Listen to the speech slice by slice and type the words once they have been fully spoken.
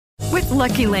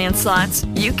Lucky Land Slots,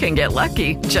 you can get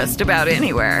lucky just about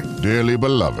anywhere. Dearly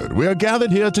beloved, we are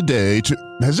gathered here today to...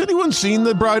 Has anyone seen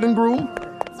the bride and groom?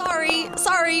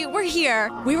 Sorry, we're here.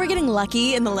 We were getting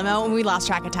lucky in the limo and we lost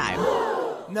track of time.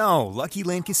 No, Lucky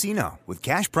Land Casino, with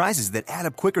cash prizes that add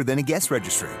up quicker than a guest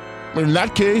registry. In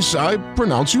that case, I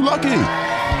pronounce you lucky.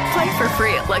 Play for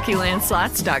free at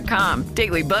LuckyLandSlots.com.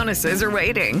 Daily bonuses are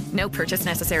waiting. No purchase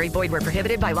necessary. Void where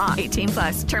prohibited by law.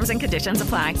 18+. Terms and conditions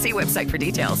apply. See website for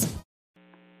details.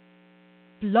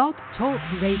 Blog Talk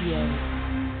Radio.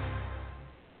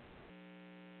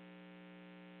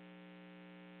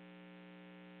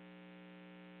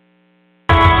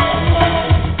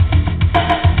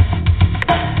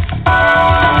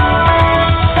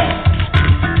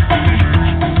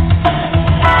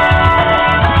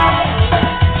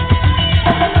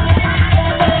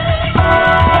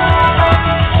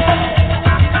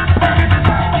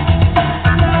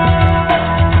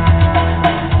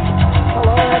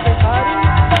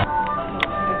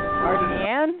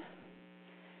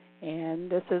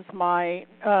 My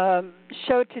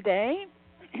show today,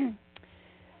 and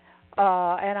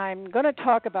I'm going to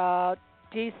talk about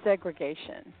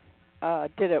desegregation.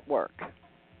 Did it work?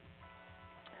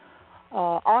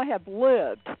 I have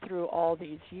lived through all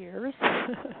these years.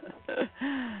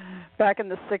 Back in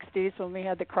the 60s when we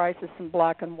had the Crisis in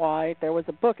Black and White, there was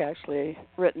a book actually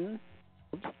written,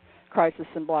 Crisis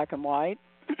in Black and White,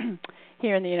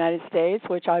 here in the United States,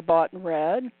 which I bought and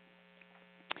read.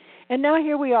 And now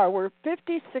here we are. We're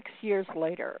 56 years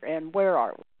later, and where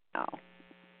are we now?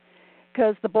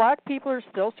 Because the black people are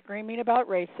still screaming about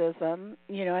racism,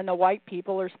 and the white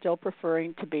people are still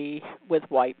preferring to be with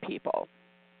white people.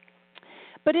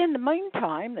 But in the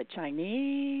meantime, the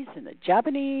Chinese and the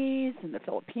Japanese and the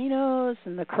Filipinos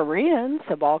and the Koreans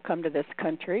have all come to this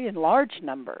country in large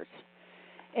numbers.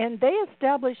 And they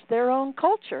established their own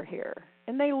culture here,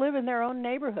 and they live in their own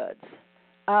neighborhoods.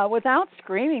 Without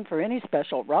screaming for any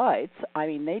special rights. I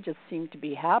mean, they just seem to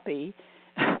be happy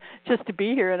just to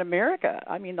be here in America.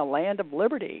 I mean, the land of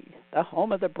liberty, the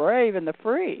home of the brave and the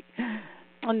free.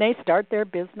 And they start their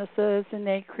businesses and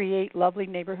they create lovely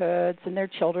neighborhoods, and their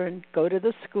children go to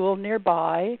the school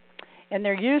nearby, and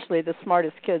they're usually the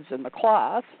smartest kids in the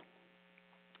class.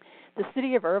 The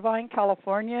city of Irvine,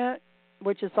 California,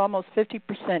 which is almost 50%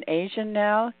 Asian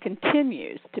now,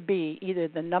 continues to be either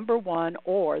the number one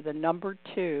or the number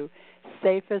two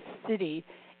safest city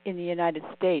in the United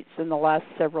States in the last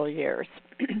several years.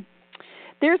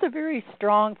 There's a very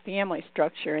strong family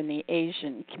structure in the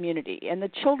Asian community, and the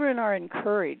children are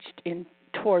encouraged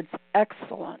towards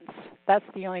excellence. That's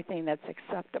the only thing that's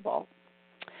acceptable.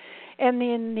 And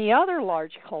then the other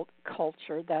large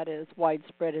culture that is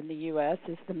widespread in the U.S.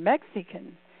 is the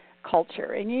Mexican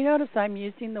culture. And you notice I'm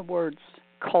using the word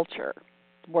culture.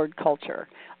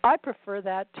 I prefer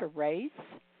that to race.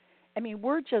 I mean,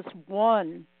 we're just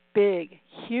one big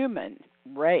human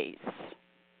race.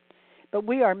 But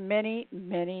we are many,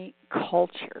 many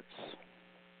cultures.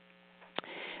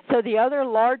 So the other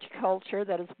large culture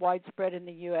that is widespread in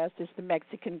the U.S. is the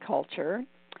Mexican culture.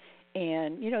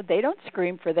 And, they don't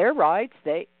scream for their rights.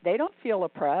 They don't feel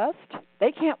oppressed.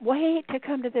 They can't wait to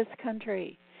come to this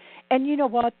country. And you know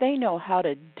what? They know how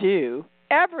to do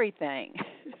everything.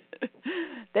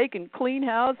 They can clean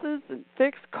houses and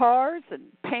fix cars and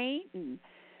paint and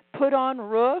put on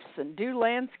roofs and do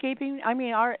landscaping. I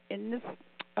mean, in this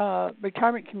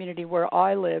retirement community where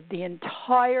I live, the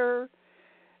entire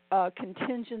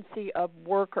contingency of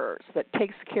workers that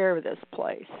takes care of this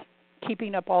place,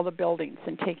 keeping up all the buildings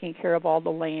and taking care of all the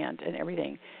land and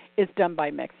everything, is done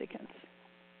by Mexicans.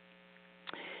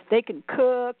 They can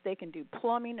cook, they can do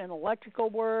plumbing and electrical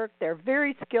work. They're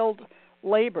very skilled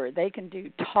labor. They can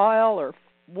do tile or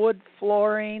wood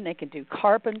flooring. They can do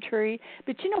carpentry.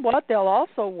 But you know what? They'll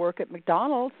also work at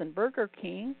McDonald's and Burger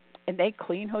King, and they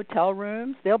clean hotel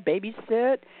rooms. They'll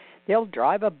babysit. They'll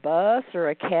drive a bus or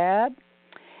a cab.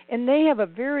 And they have a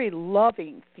very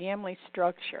loving family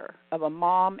structure of a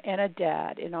mom and a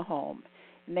dad in a home.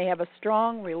 And they have a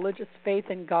strong religious faith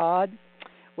in God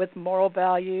with moral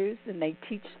values, and they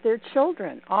teach their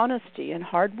children honesty and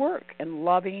hard work and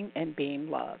loving and being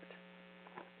loved.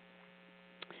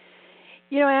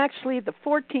 Actually, the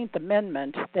 14th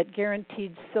Amendment that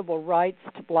guaranteed civil rights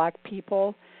to black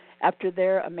people after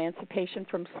their emancipation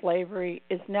from slavery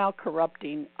is now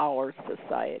corrupting our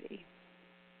society.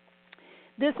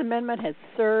 This amendment has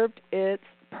served its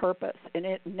purpose, and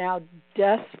it now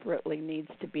desperately needs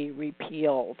to be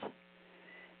repealed.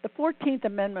 The 14th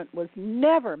Amendment was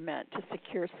never meant to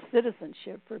secure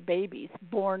citizenship for babies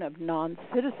born of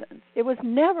non-citizens. It was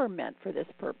never meant for this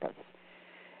purpose.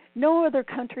 No other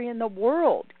country in the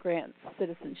world grants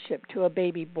citizenship to a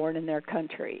baby born in their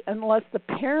country unless the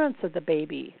parents of the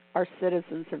baby are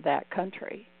citizens of that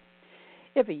country.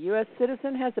 If a U.S.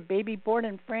 citizen has a baby born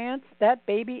in France, that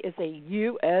baby is a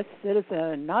U.S.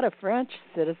 citizen, not a French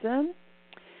citizen.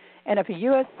 And if a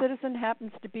U.S. citizen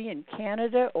happens to be in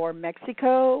Canada or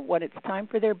Mexico when it's time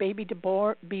for their baby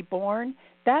to be born,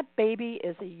 that baby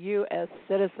is a U.S.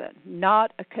 citizen,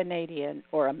 not a Canadian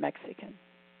or a Mexican.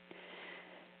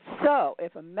 So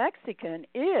if a Mexican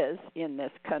is in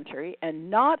this country and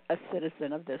not a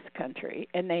citizen of this country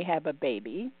and they have a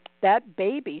baby, that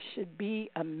baby should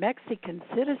be a Mexican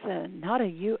citizen, not a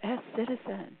U.S.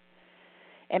 citizen.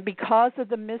 And because of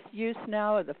the misuse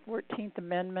now of the 14th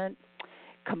Amendment,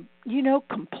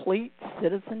 complete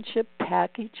citizenship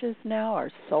packages now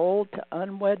are sold to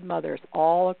unwed mothers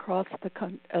all across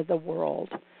the world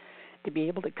to be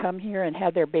able to come here and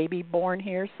have their baby born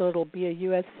here so it'll be a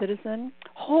U.S. citizen.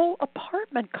 Whole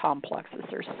apartment complexes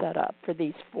are set up for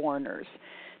these foreigners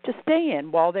to stay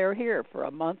in while they're here for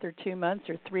a month or 2 months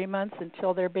or 3 months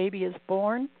until their baby is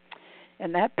born.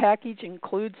 And that package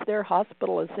includes their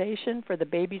hospitalization for the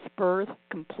baby's birth,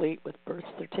 complete with birth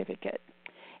certificate.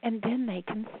 And then they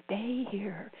can stay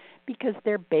here because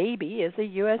their baby is a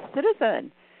U.S.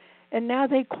 citizen. And now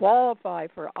they qualify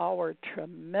for our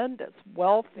tremendous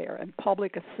welfare and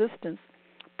public assistance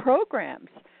programs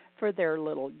for their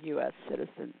little U.S.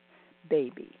 citizen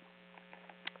baby.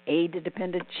 Aid to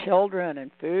dependent children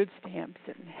and food stamps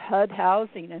and HUD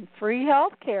housing and free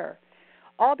health care,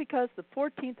 all because the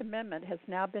 14th Amendment has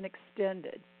now been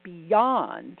extended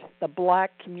beyond the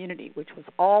black community, which was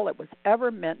all it was ever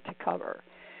meant to cover,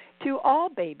 to all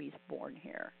babies born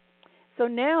here. So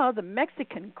now the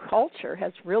Mexican culture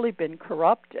has really been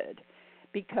corrupted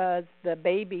because the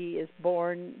baby is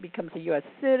born, becomes a U.S.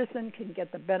 citizen, can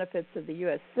get the benefits of the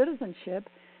U.S. citizenship,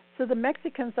 so the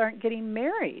Mexicans aren't getting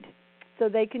married. So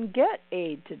they can get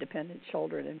aid to dependent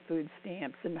children and food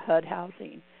stamps and HUD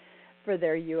housing for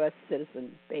their U.S.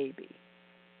 citizen baby.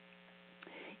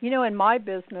 In my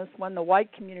business, when the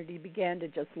white community began to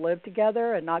just live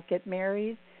together and not get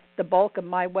married, the bulk of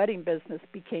my wedding business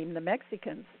became the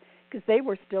Mexicans because they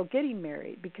were still getting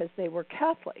married because they were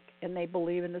Catholic and they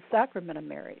believe in the sacrament of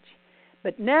marriage.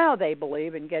 But now they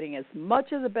believe in getting as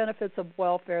much of the benefits of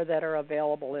welfare that are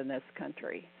available in this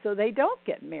country. So they don't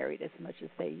get married as much as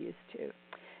they used to.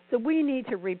 So we need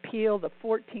to repeal the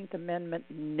 14th Amendment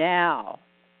now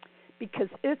because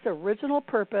its original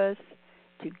purpose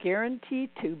to guarantee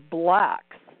to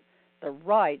blacks the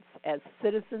rights as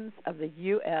citizens of the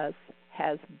U.S.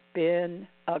 has been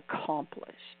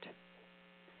accomplished.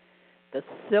 The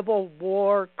Civil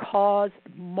War caused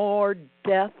more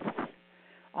deaths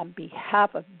on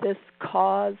behalf of this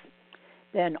cause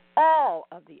than all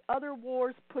of the other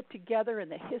wars put together in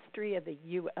the history of the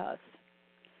U.S.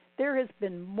 There has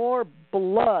been more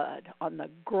blood on the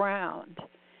ground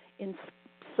in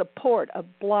support of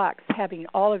blacks having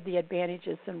all of the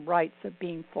advantages and rights of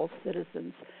being full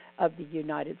citizens of the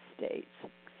United States.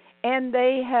 And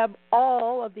they have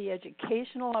all of the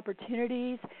educational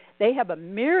opportunities. They have a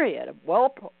myriad of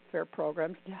welfare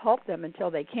programs to help them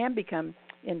until they can become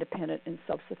independent and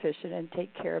self-sufficient and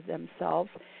take care of themselves.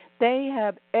 They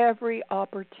have every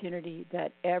opportunity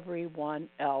that everyone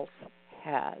else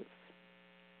has.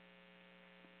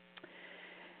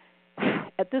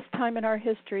 At this time in our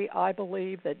history, I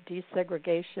believe that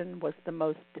desegregation was the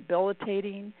most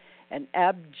debilitating and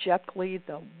abjectly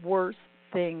the worst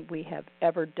thing we have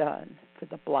ever done for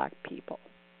the black people.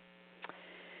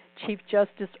 Chief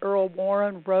Justice Earl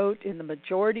Warren wrote in the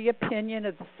majority opinion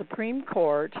of the Supreme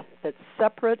Court that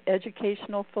separate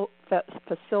educational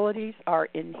facilities are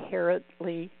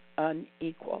inherently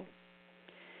unequal.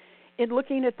 In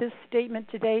looking at this statement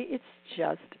today, it's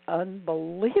just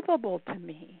unbelievable to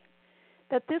me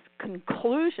that this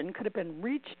conclusion could have been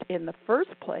reached in the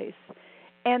first place.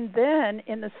 And then,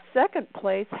 in the second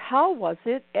place, how was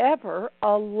it ever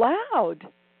allowed?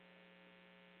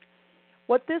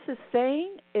 What this is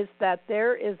saying is that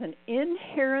there is an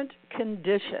inherent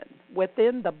condition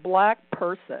within the black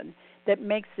person that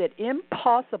makes it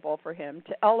impossible for him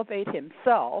to elevate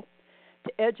himself,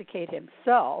 to educate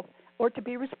himself, or to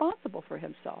be responsible for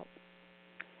himself.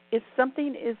 If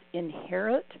something is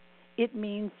inherent, it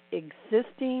means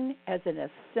existing as an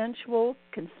essential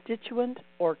constituent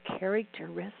or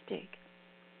characteristic.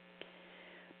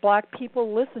 Black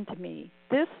people, listen to me.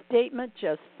 This statement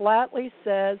just flatly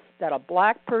says that a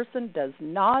black person does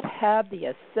not have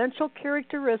the essential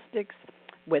characteristics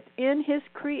within his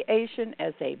creation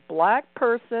as a black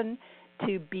person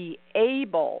to be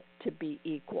able to be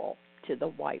equal to the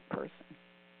white person.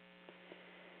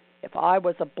 If I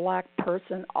was a black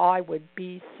person, I would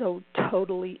be so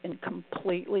totally and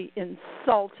completely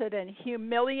insulted and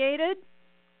humiliated.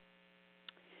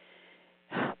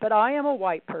 But I am a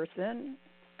white person,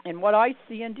 and what I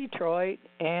see in Detroit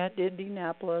and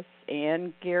Indianapolis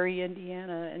and Gary,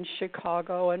 Indiana, and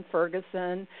Chicago and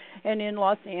Ferguson and in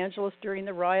Los Angeles during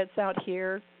the riots out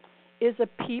here is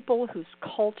a people whose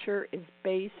culture is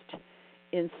based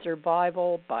in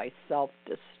survival by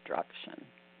self-destruction.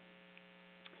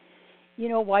 You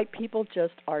know, white people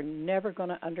just are never going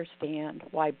to understand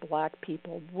why black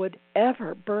people would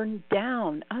ever burn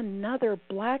down another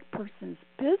black person's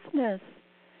business,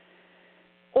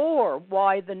 or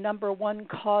why the number one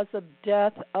cause of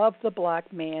death of the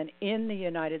black man in the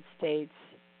United States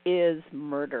is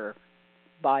murder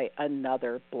by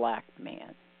another black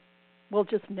man. We'll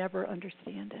just never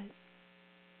understand it.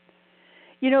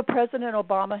 You know, President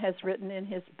Obama has written in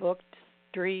his book,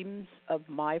 Dreams of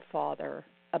My Father,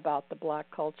 about the black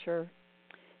culture.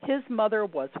 His mother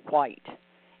was white,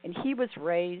 and he was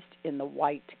raised in the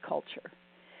white culture.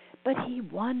 But he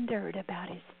wondered about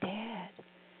his dad.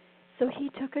 So he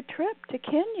took a trip to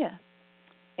Kenya,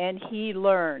 and he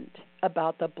learned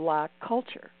about the black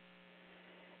culture.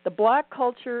 The black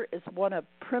culture is one of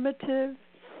primitive,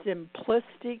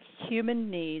 simplistic human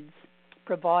needs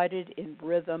provided in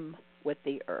rhythm with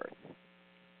the earth.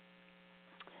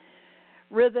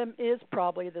 Rhythm is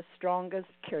probably the strongest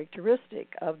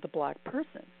characteristic of the black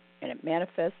person, and it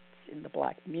manifests in the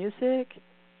black music,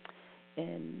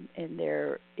 in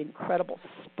their incredible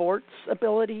sports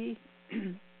ability,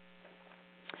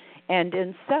 and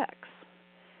in sex.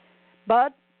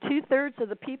 But 2/3 of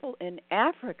the people in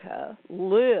Africa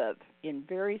live in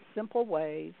very simple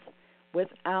ways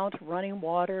without running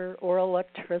water or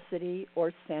electricity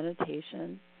or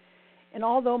sanitation. And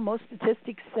although most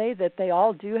statistics say that they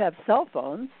all do have cell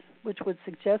phones, which would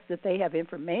suggest that they have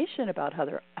information about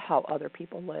how other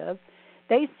people live,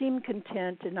 they seem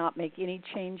content to not make any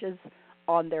changes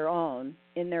on their own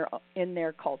in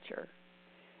their culture.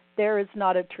 There is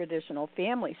not a traditional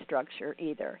family structure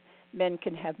either. Men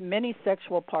can have many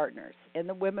sexual partners, and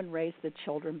the women raise the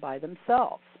children by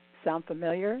themselves. Sound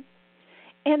familiar?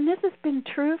 And this has been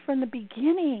true from the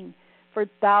beginning for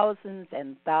thousands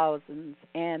and thousands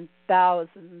and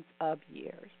thousands of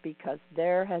years, because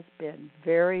there has been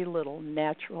very little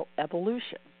natural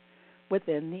evolution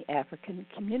within the African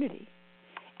community.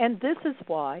 And this is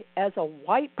why, as a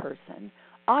white person,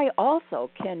 I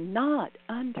also cannot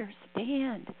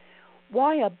understand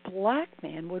why a black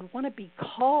man would want to be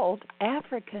called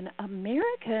African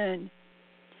American.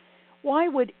 Why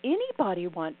would anybody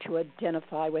want to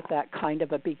identify with that kind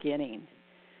of a beginning?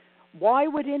 Why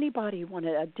would anybody want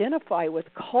to identify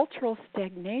with cultural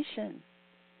stagnation?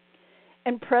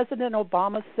 And President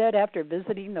Obama said after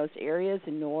visiting those areas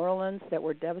in New Orleans that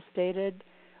were devastated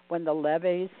when the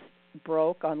levees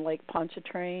broke on Lake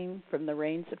Pontchartrain from the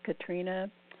rains of Katrina,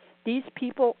 these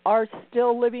people are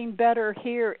still living better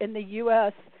here in the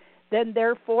U.S. than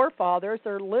their forefathers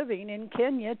are living in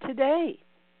Kenya today.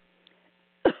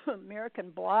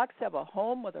 American blacks have a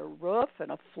home with a roof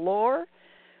and a floor,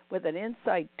 with an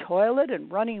inside toilet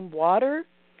and running water,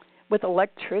 with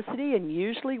electricity and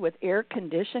usually with air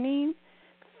conditioning,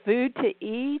 food to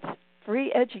eat,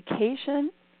 free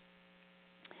education.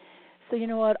 So you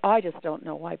know what? I just don't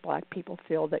know why black people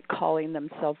feel that calling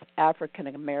themselves African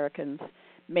Americans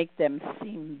make them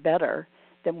seem better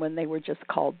than when they were just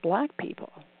called black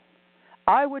people.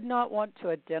 I would not want to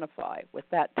identify with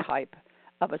that type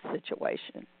of a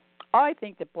situation. I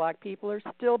think that black people are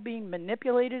still being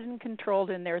manipulated and controlled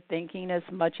in their thinking as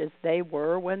much as they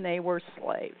were when they were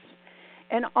slaves.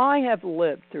 And I have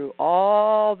lived through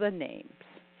all the names: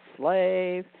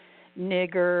 slave,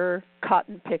 nigger,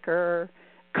 cotton picker,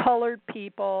 colored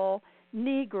people,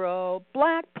 Negro,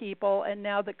 black people, and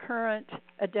now the current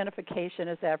identification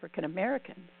as African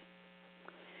Americans.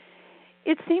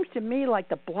 It seems to me like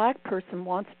the black person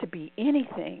wants to be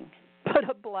anything but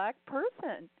a black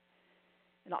person.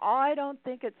 And I don't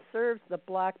think it serves the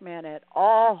black man at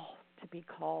all to be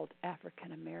called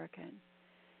African American.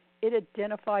 It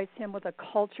identifies him with a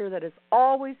culture that is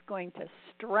always going to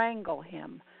strangle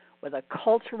him with a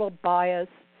cultural bias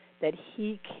that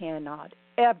he cannot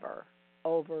ever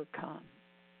overcome.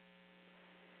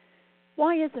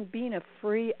 Why isn't being a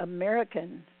free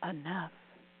American enough?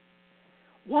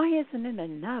 Why isn't it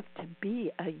enough to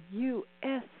be a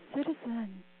U.S.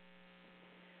 citizen?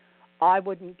 I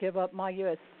wouldn't give up my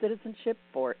U.S. citizenship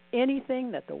for anything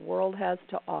that the world has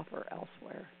to offer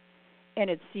elsewhere. And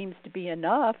it seems to be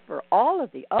enough for all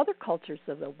of the other cultures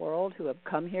of the world who have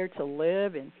come here to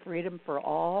live in freedom for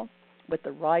all, with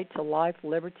the right to life,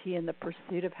 liberty, and the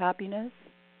pursuit of happiness.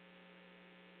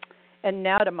 And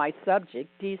now to my subject,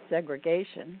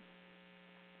 desegregation.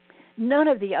 None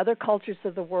of the other cultures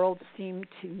of the world seem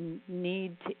to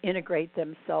need to integrate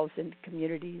themselves into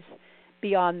communities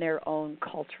beyond their own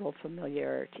cultural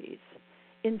familiarities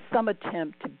in some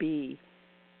attempt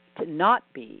to not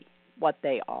be what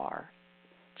they are.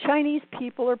 Chinese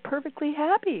people are perfectly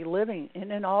happy living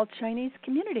in an all-Chinese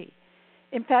community.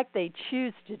 In fact, they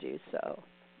choose to do so.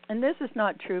 And this is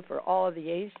not true for all of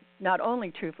the not only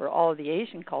true for all of the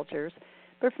Asian cultures,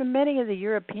 but for many of the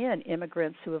European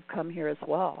immigrants who have come here as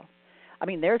well. I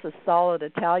mean, there's a solid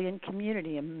Italian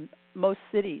community in most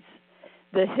cities.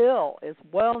 The Hill is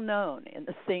well known in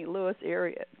the St. Louis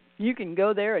area. You can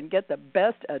go there and get the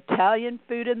best Italian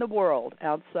food in the world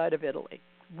outside of Italy.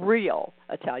 Real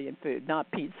Italian food, not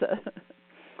pizza.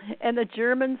 And the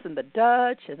Germans and the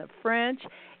Dutch and the French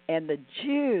and the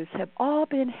Jews have all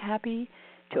been happy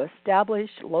to establish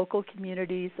local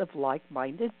communities of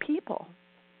like-minded people.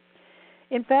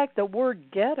 In fact, the word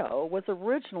ghetto was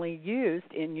originally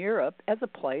used in Europe as a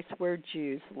place where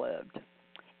Jews lived.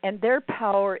 And their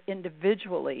power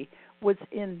individually was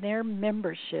in their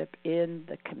membership in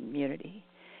the community.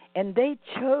 And they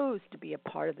chose to be a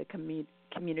part of the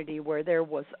community where there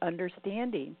was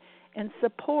understanding and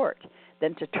support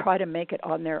than to try to make it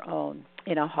on their own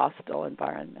in a hostile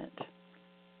environment.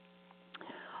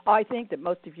 I think that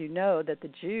most of you know that the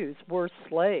Jews were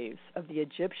slaves of the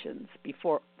Egyptians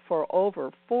for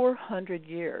over 400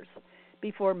 years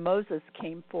before Moses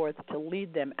came forth to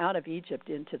lead them out of Egypt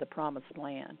into the Promised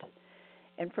Land.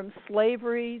 And from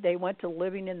slavery, they went to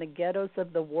living in the ghettos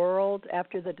of the world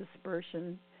after the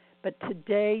dispersion. But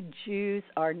today, Jews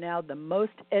are now the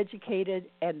most educated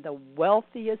and the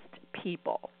wealthiest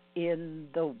people in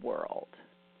the world.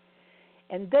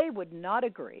 And they would not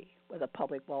agree with a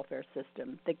public welfare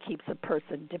system that keeps a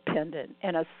person dependent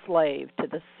and a slave to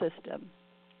the system.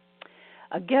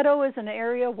 A ghetto is an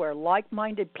area where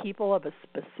like-minded people of a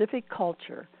specific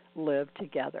culture live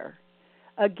together.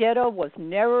 A ghetto was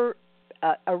never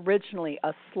originally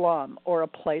a slum or a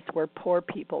place where poor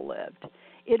people lived.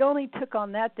 It only took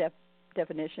on that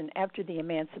definition after the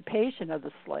emancipation of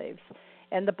the slaves,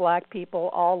 and the black people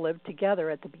all lived together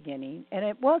at the beginning, and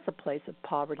it was a place of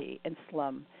poverty and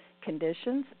slum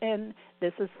conditions, and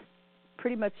this is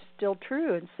pretty much still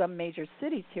true in some major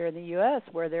cities here in the U.S.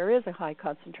 where there is a high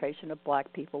concentration of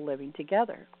black people living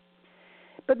together.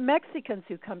 But Mexicans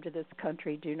who come to this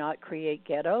country do not create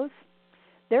ghettos.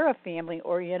 They're a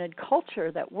family-oriented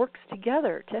culture that works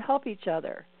together to help each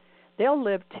other. They'll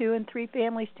live 2 and 3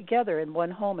 families together in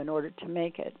one home in order to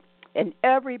make it. And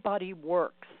everybody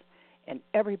works, and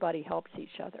everybody helps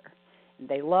each other. And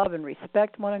they love and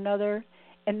respect one another,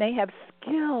 and they have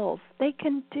skills. They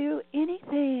can do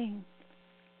anything.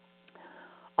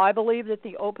 I believe that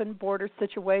the open border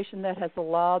situation that has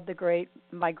allowed the great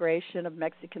migration of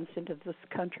Mexicans into this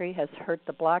country has hurt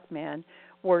the black man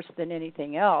worse than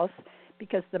anything else,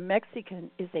 because the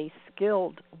Mexican is a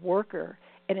skilled worker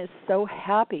and is so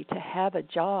happy to have a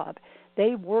job.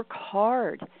 They work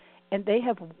hard, and they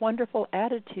have wonderful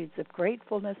attitudes of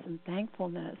gratefulness and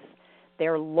thankfulness.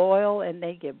 They're loyal, and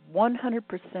they give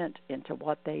 100% into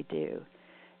what they do.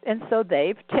 And so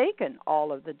they've taken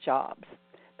all of the jobs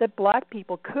that black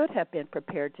people could have been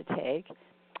prepared to take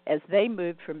as they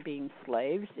moved from being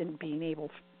slaves and being able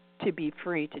to be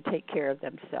free to take care of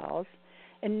themselves.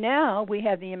 And now we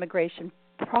have the immigration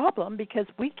problem because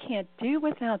we can't do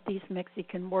without these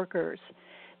Mexican workers.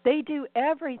 They do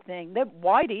everything that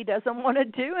Whitey doesn't want to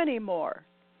do anymore.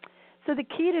 So the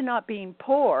key to not being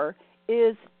poor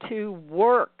is to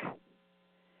work.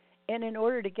 And in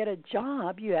order to get a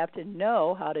job, you have to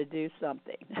know how to do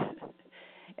something.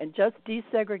 And just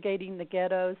desegregating the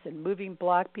ghettos and moving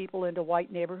black people into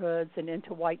white neighborhoods and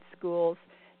into white schools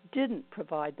didn't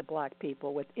provide the black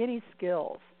people with any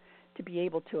skills to be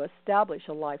able to establish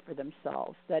a life for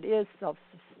themselves that is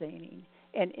self-sustaining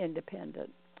and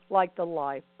independent, like the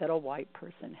life that a white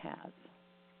person has.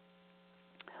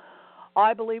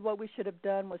 I believe what we should have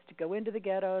done was to go into the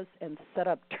ghettos and set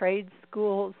up trade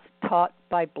schools taught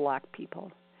by black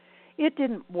people. It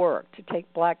didn't work to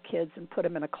take black kids and put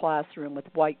them in a classroom with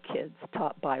white kids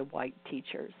taught by white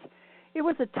teachers. It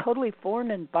was a totally foreign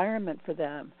environment for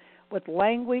them, with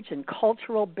language and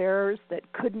cultural barriers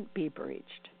that couldn't be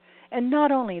breached. And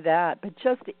not only that, but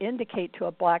just to indicate to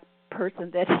a black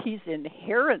person that he's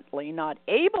inherently not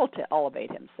able to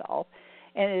elevate himself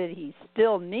and that he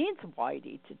still needs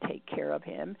Whitey to take care of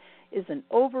him is an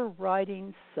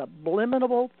overriding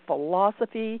subliminal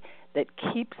philosophy that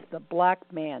keeps the black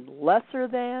man lesser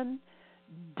than,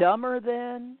 dumber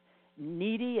than,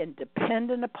 needy and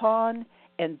dependent upon,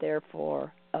 and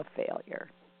therefore a failure.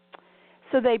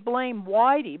 So they blame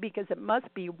Whitey because it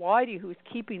must be Whitey who's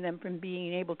keeping them from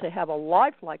being able to have a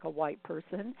life like a white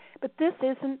person. But this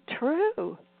isn't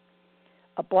true.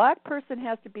 A black person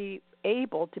has to be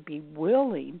able to be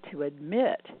willing to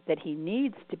admit that he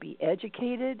needs to be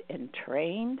educated and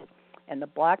trained, and the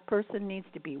black person needs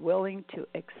to be willing to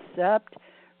accept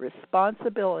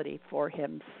responsibility for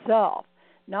himself,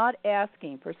 not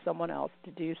asking for someone else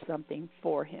to do something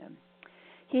for him.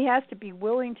 He has to be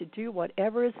willing to do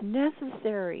whatever is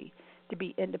necessary to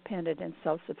be independent and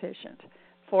self-sufficient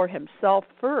for himself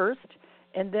first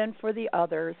and then for the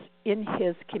others in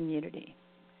his community.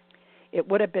 It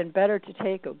would have been better to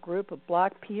take a group of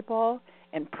black people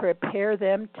and prepare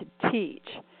them to teach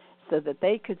so that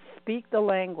they could speak the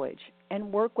language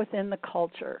and work within the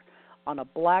culture on a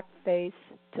black face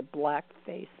to black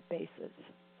face basis.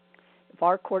 If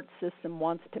our court system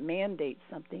wants to mandate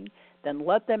something, then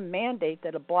let them mandate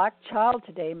that a black child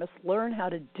today must learn how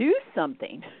to do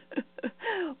something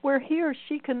where he or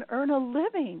she can earn a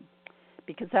living.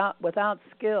 Because without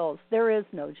skills, there is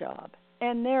no job.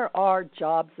 And there are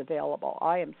jobs available.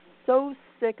 I am so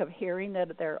sick of hearing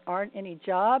that there aren't any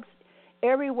jobs.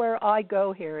 Everywhere I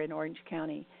go here in Orange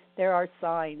County, there are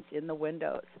signs in the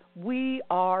windows. We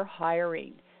are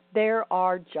hiring. There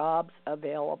are jobs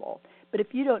available. But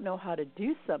if you don't know how to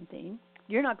do something,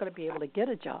 you're not going to be able to get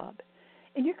a job.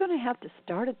 And you're going to have to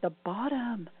start at the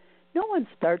bottom. No one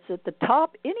starts at the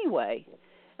top anyway,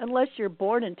 unless you're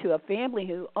born into a family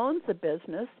who owns a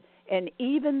business. And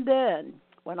even then,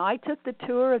 when I took the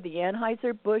tour of the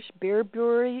Anheuser-Busch Beer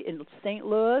Brewery in St.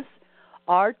 Louis,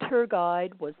 our tour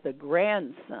guide was the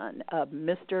grandson of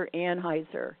Mr.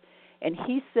 Anheuser. And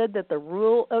he said that the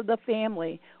rule of the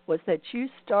family was that you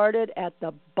started at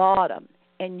the bottom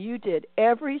and you did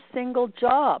every single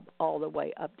job all the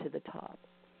way up to the top.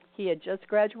 He had just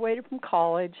graduated from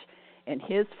college, and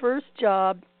his first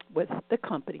job with the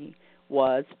company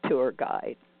was tour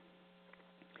guide.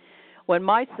 When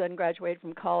my son graduated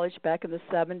from college back in the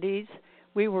 70s,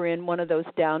 we were in one of those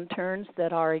downturns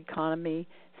that our economy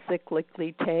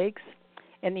cyclically takes,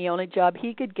 and the only job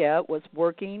he could get was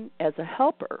working as a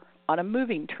helper on a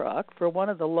moving truck for one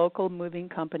of the local moving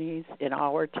companies in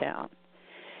our town.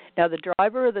 Now, the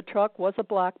driver of the truck was a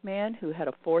black man who had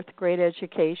a fourth-grade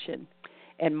education,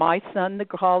 and my son, the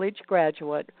college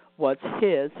graduate, was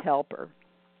his helper.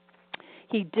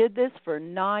 He did this for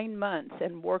 9 months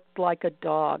and worked like a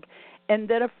dog. And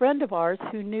then a friend of ours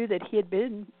who knew that he had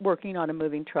been working on a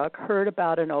moving truck heard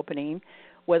about an opening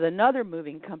with another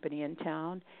moving company in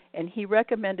town, and he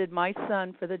recommended my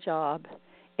son for the job.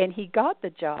 And he got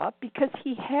the job because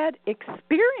he had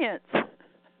experience.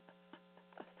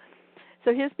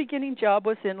 So his beginning job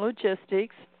was in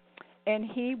logistics, and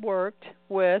he worked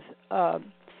with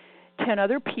 10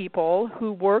 other people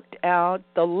who worked out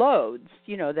the loads,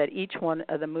 that each one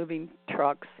of the moving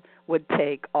trucks would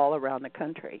take all around the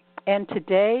country. And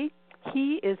today,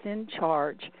 he is in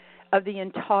charge of the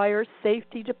entire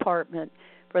safety department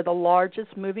for the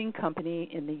largest moving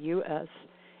company in the U.S.,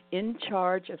 in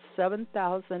charge of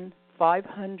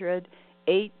 7,500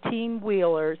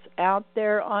 18-wheelers out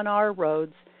there on our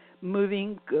roads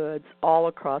moving goods all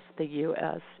across the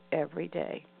U.S. every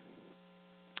day.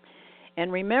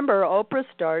 And remember, Oprah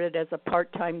started as a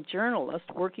part-time journalist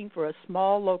working for a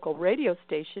small local radio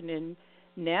station in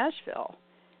Nashville.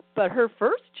 But her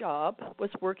first job was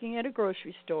working at a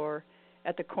grocery store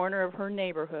at the corner of her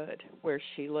neighborhood where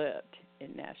she lived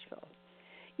in Nashville.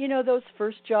 Those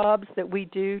first jobs that we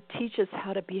do teach us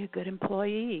how to be a good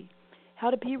employee,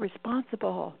 how to be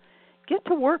responsible, get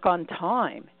to work on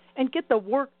time, and get the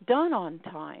work done on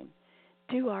time.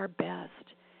 Do our best,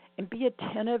 and be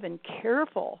attentive and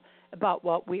careful about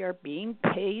what we are being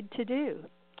paid to do.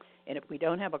 And if we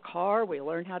don't have a car, we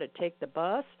learn how to take the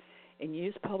bus and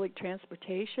use public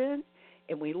transportation,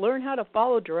 and we learn how to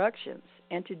follow directions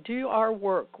and to do our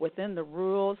work within the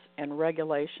rules and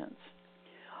regulations.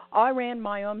 I ran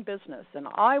my own business, and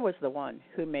I was the one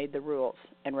who made the rules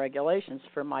and regulations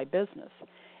for my business.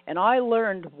 And I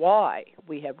learned why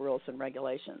we have rules and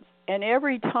regulations. And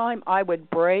every time I would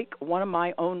break one of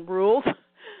my own rules,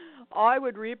 I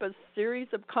would reap a series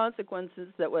of consequences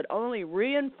that would only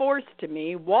reinforce to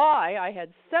me why I had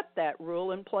set that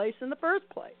rule in place in the first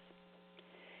place.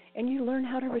 And you learn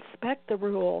how to respect the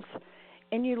rules,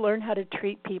 and you learn how to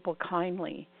treat people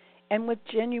kindly and with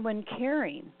genuine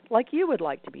caring, like you would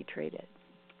like to be treated.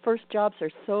 First jobs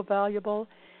are so valuable,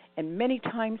 and many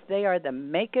times they are the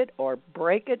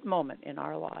make-it-or-break-it moment in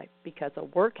our life, because a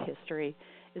work history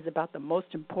is about the most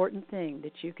important thing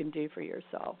that you can do for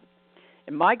yourself.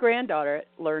 And my granddaughter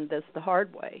learned this the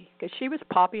hard way, because she was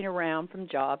popping around from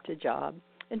job to job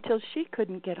until she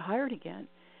couldn't get hired again.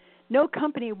 No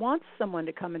company wants someone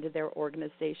to come into their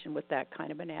organization with that kind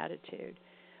of an attitude.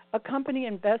 A company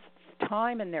invests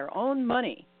time and their own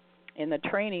money in the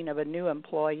training of a new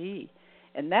employee,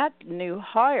 and that new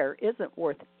hire isn't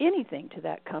worth anything to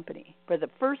that company. For the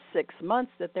first 6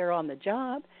 months that they're on the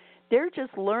job, they're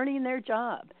just learning their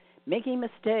job, making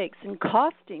mistakes and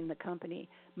costing the company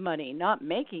money, not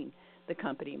making the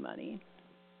company money.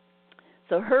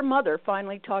 So her mother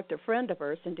finally talked a friend of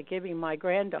hers into giving my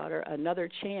granddaughter another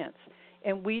chance.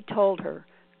 And we told her,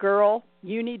 girl,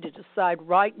 you need to decide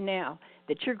right now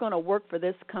that you're going to work for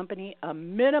this company a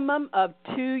minimum of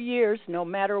 2 years no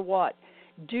matter what.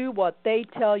 Do what they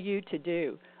tell you to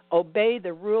do. Obey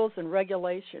the rules and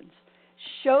regulations.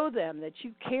 Show them that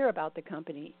you care about the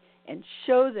company and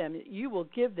show them that you will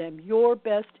give them your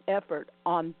best effort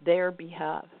on their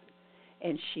behalf.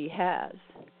 And she has.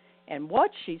 And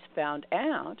what she's found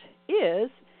out is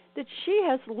that she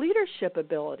has leadership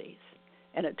abilities.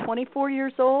 And at 24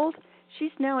 years old,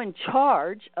 she's now in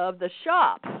charge of the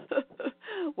shop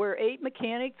where 8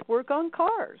 mechanics work on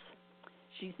cars.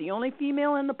 She's the only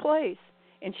female in the place,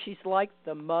 and she's like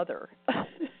the mother.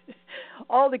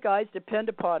 All the guys depend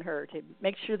upon her to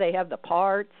make sure they have the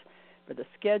parts, for the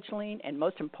scheduling, and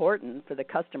most important, for the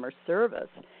customer service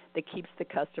that keeps the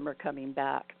customer coming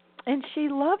back. And she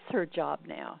loves her job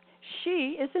now.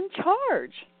 She is in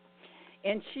charge.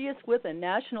 And she is with a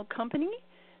national company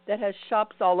that has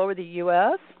shops all over the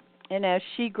U.S., and as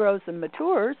she grows and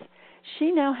matures,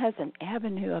 she now has an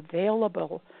avenue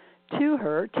available to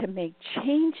her to make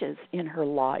changes in her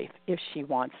life if she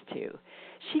wants to.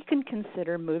 She can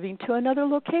consider moving to another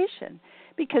location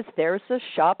because there's a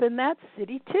shop in that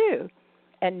city too.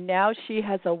 And now she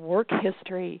has a work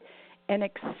history and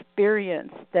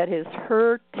experience that is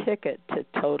her ticket to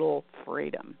total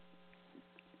freedom.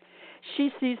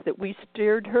 She sees that we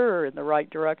steered her in the right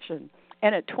direction.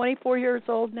 And at 24 years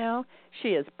old now,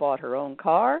 she has bought her own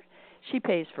car. She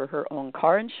pays for her own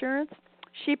car insurance.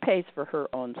 She pays for her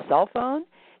own cell phone.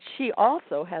 She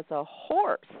also has a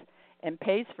horse and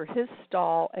pays for his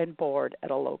stall and board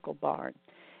at a local barn.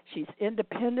 She's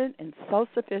independent and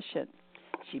self-sufficient.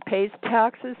 She pays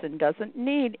taxes and doesn't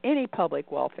need any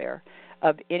public welfare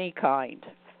of any kind.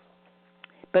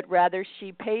 But rather,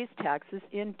 she pays taxes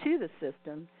into the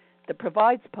system that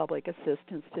provides public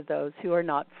assistance to those who are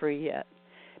not free yet.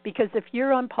 Because if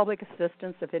you're on public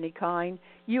assistance of any kind,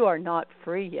 you are not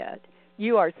free yet.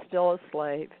 You are still a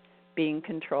slave being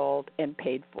controlled and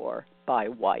paid for by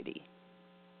Whitey.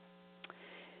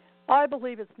 I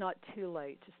believe it's not too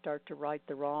late to start to right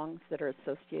the wrongs that are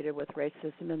associated with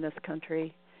racism in this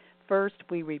country. First,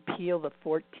 we repeal the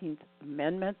 14th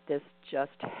Amendment. This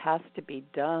just has to be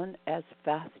done as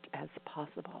fast as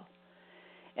possible.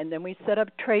 And then we set up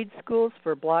trade schools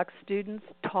for black students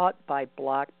taught by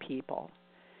black people.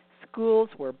 Schools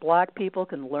where black people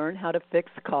can learn how to fix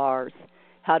cars,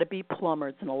 how to be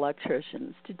plumbers and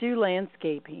electricians, to do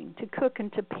landscaping, to cook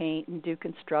and to paint and do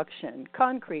construction,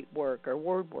 concrete work or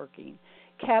woodworking,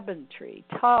 cabinetry,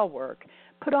 tile work,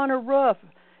 put on a roof,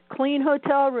 clean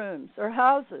hotel rooms or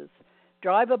houses,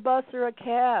 drive a bus or a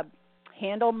cab,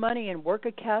 handle money and work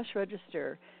a cash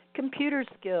register, computer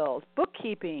skills,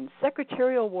 bookkeeping,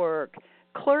 secretarial work,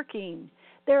 clerking.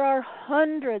 There are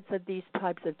hundreds of these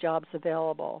types of jobs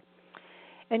available.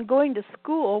 And going to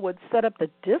school would set up the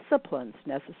disciplines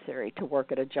necessary to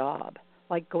work at a job,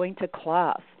 like going to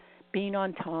class, being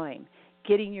on time,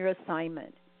 getting your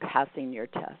assignment, passing your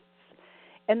tests.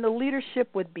 And the leadership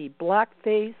would be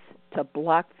blackface to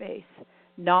blackface,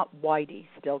 not Whitey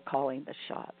still calling the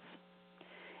shots.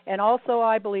 And also,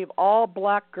 I believe all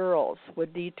black girls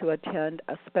would need to attend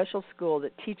a special school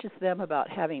that teaches them about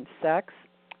having sex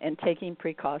and taking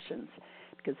precautions,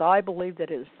 because I believe that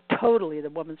it is totally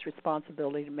the woman's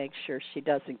responsibility to make sure she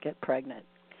doesn't get pregnant.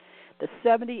 The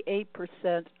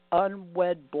 78%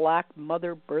 unwed black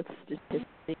mother birth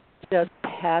statistic just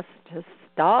has to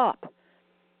stop.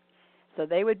 So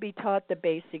they would be taught the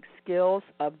basic skills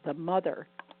of the mother,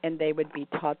 and they would be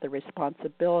taught the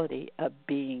responsibility of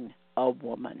being a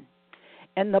woman.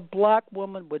 And the black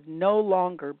woman would no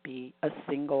longer be a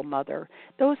single mother.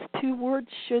 Those two words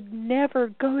should never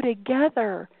go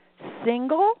together.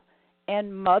 Single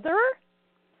and mother?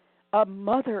 A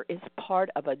mother is part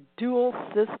of a dual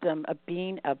system of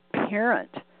being a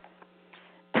parent.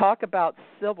 Talk about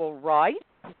civil rights.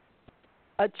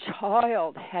 A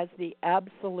child has the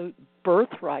absolute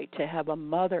birthright to have a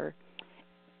mother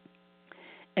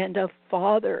and a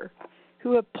father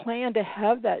who have planned to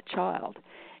have that child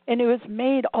and who has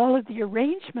made all of the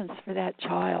arrangements for that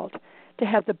child to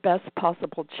have the best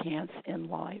possible chance in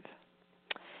life.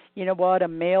 You know what? A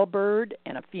male bird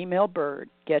and a female bird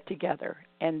get together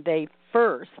and they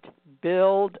first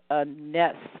build a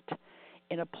nest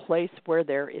in a place where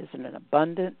there is an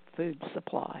abundant food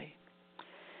supply.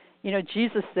 You know,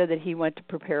 Jesus said that he went to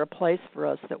prepare a place for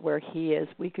us, that where he is,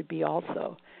 we could be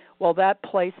also. Well, that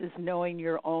place is knowing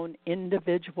your own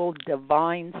individual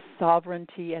divine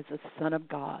sovereignty as a son of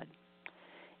God.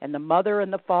 And the mother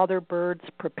and the father birds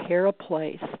prepare a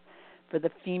place for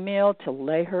the female to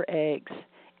lay her eggs.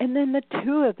 And then the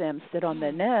two of them sit on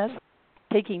the nest,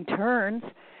 taking turns.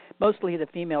 Mostly the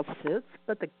female sits,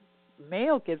 but the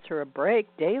male gives her a break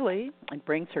daily and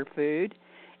brings her food.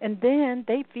 And then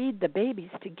they feed the babies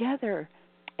together.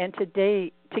 And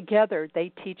together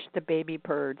they teach the baby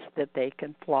birds that they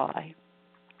can fly.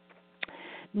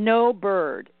 No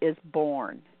bird is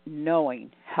born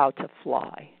knowing how to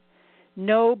fly.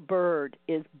 No bird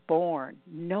is born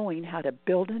knowing how to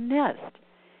build a nest.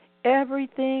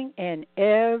 Everything and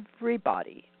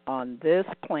everybody on this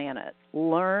planet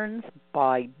learns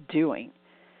by doing.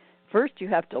 First you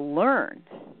have to learn,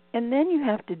 and then you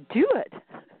have to do it,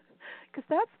 because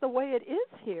that's the way it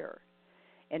is here.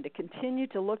 And to continue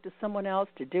to look to someone else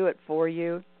to do it for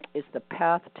you is the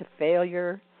path to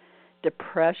failure,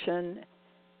 depression,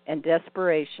 and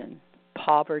desperation,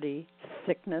 poverty,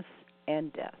 sickness,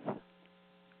 and death.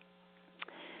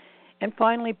 And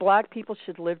finally, black people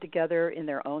should live together in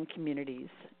their own communities,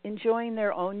 enjoying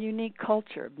their own unique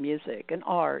culture, music and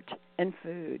art and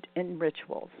food and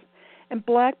rituals. And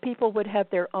black people would have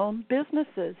their own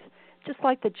businesses, just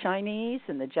like the Chinese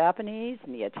and the Japanese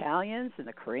and the Italians and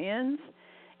the Koreans.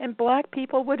 And black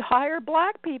people would hire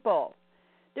black people.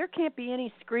 There can't be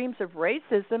any screams of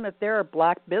racism if there are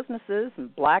black businesses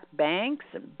and black banks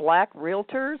and black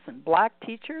realtors and black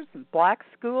teachers and black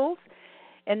schools.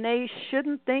 And they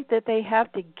shouldn't think that they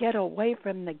have to get away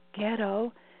from the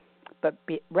ghetto, but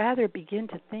rather begin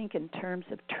to think in terms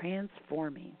of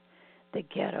transforming the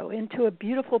ghetto into a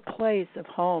beautiful place of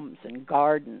homes and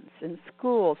gardens and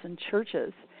schools and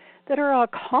churches that are a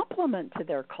complement to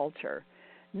their culture,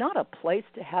 not a place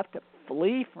to have to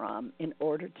flee from in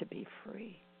order to be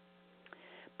free.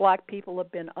 Black people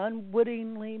have been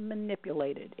unwittingly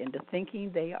manipulated into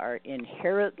thinking they are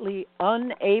inherently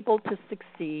unable to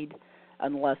succeed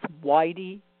unless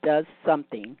Whitey does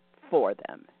something for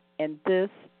them. And this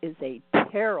is a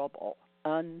terrible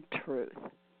untruth.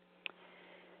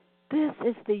 This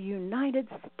is the United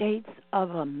States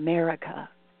of America.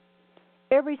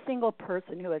 Every single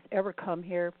person who has ever come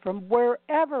here from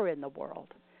wherever in the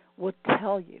world will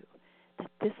tell you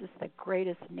that this is the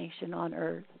greatest nation on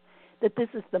earth, that this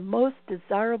is the most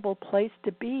desirable place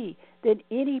to be than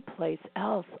any place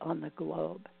else on the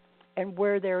globe, and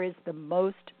where there is the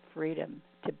most freedom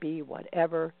to be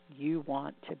whatever you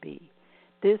want to be.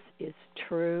 This is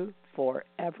true for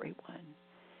everyone,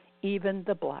 even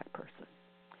the black person.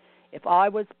 If I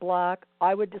was black,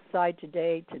 I would decide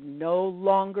today to no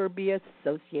longer be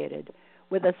associated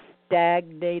with a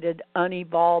stagnated,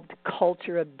 unevolved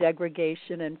culture of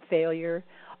degradation and failure.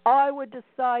 I would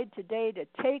decide today to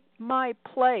take my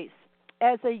place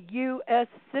as a U.S.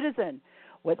 citizen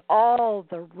with all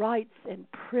the rights and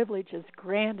privileges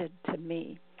granted to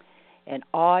me. And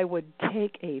I would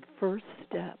take a first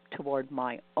step toward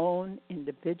my own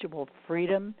individual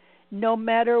freedom, no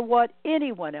matter what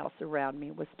anyone else around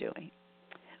me was doing.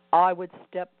 I would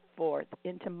step forth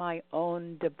into my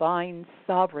own divine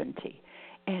sovereignty,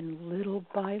 and little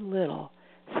by little,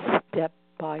 step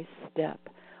by step,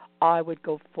 I would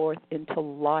go forth into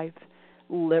life,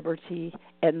 liberty,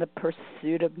 and the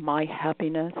pursuit of my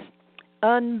happiness,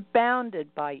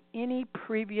 unbounded by any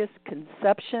previous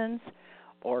conceptions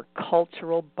or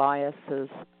cultural biases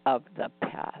of the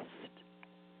past.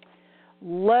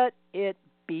 Let it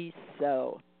be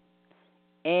so.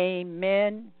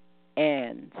 Amen,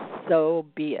 and so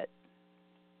be it.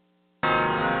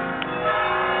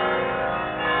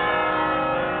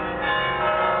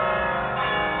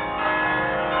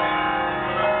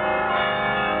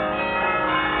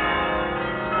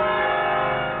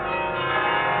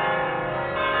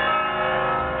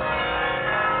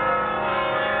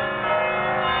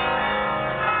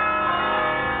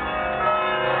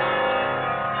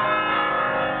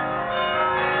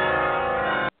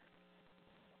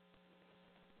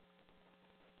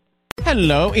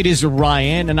 Hello, it is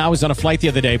Ryan, and I was on a flight the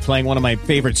other day playing one of my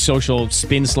favorite social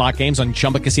spin slot games on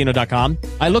ChumbaCasino.com.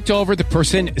 I looked over at the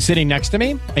person sitting next to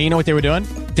me, and you know what they were doing?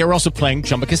 They were also playing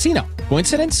Chumba Casino.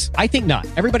 Coincidence? I think not.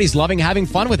 Everybody's loving having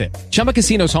fun with it. Chumba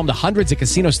Casino is home to hundreds of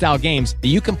casino-style games that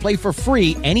you can play for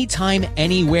free anytime,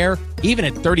 anywhere, even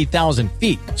at 30,000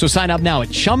 feet. So sign up now at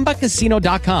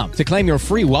ChumbaCasino.com to claim your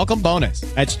free welcome bonus.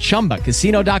 That's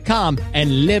ChumbaCasino.com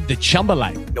and live the Chumba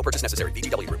life. No purchase necessary.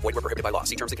 VGW. Void where prohibited by law.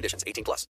 See terms and conditions. 18+.